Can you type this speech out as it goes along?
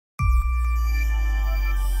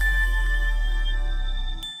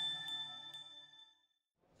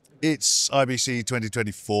It's IBC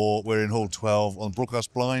 2024. We're in Hall 12 on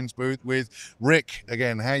Broadcast Blinds booth with Rick.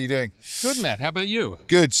 Again, how are you doing? Good, Matt. How about you?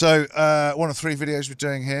 Good. So one of 3 videos we're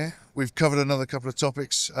doing here. We've covered another couple of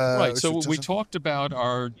topics. Right. So we talked about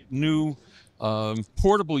our new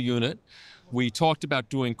portable unit. We talked about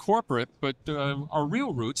doing corporate, but our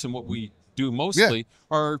real roots and what we do mostly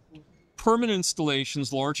are permanent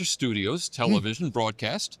installations, larger studios, television,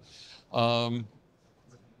 broadcast.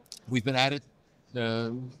 We've been at it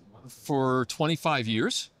for 25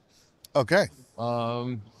 years. Okay.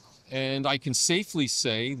 And I can safely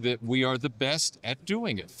say that we are the best at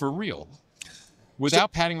doing it for real,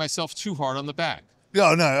 without patting myself too hard on the back. No,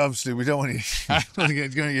 obviously we don't want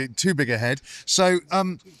to get too big ahead. So,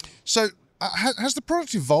 has the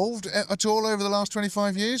product evolved at all over the last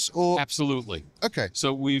 25 years? Or Absolutely. Okay.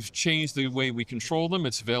 So we've changed the way we control them.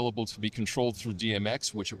 It's available to be controlled through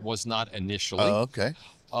DMX, which it was not initially. Oh, okay.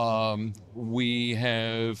 We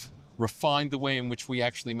have refined the way in which we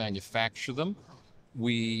actually manufacture them.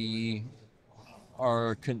 We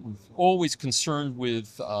are always concerned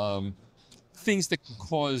with things that can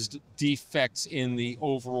cause defects in the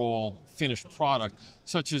overall finished product,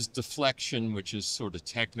 such as deflection, which is sort of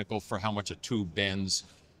technical for how much a tube bends.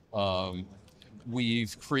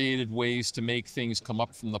 We've created ways to make things come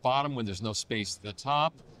up from the bottom when there's no space at the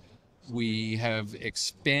top. We have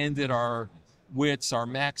expanded our widths. Our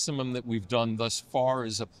maximum that we've done thus far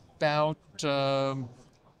is about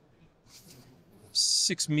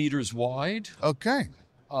 6 meters wide. Okay.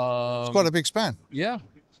 It's quite a big span. Yeah.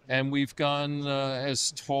 And we've gone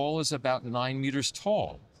as tall as about 9 meters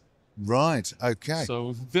tall. Right. Okay.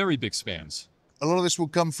 So very big spans. A lot of this will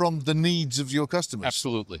come from the needs of your customers.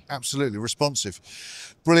 Absolutely. Absolutely. Responsive.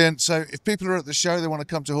 Brilliant. So if people are at the show, they want to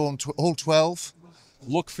come to Hall 12.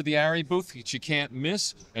 Look for the ARRI booth that you can't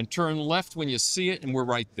miss and turn left when you see it, and we're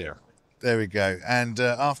right there. There we go. And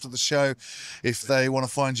after the show, if they want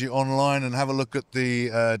to find you online and have a look at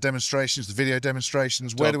the demonstrations, the video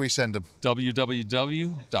demonstrations, where do we send them?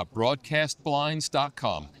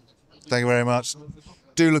 www.broadcastblinds.com. Thank you very much.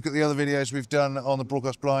 Do look at the other videos we've done on the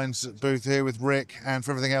Broadcast Blinds booth here with Rick, and for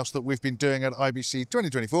everything else that we've been doing at IBC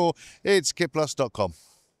 2024, it's kitplus.com.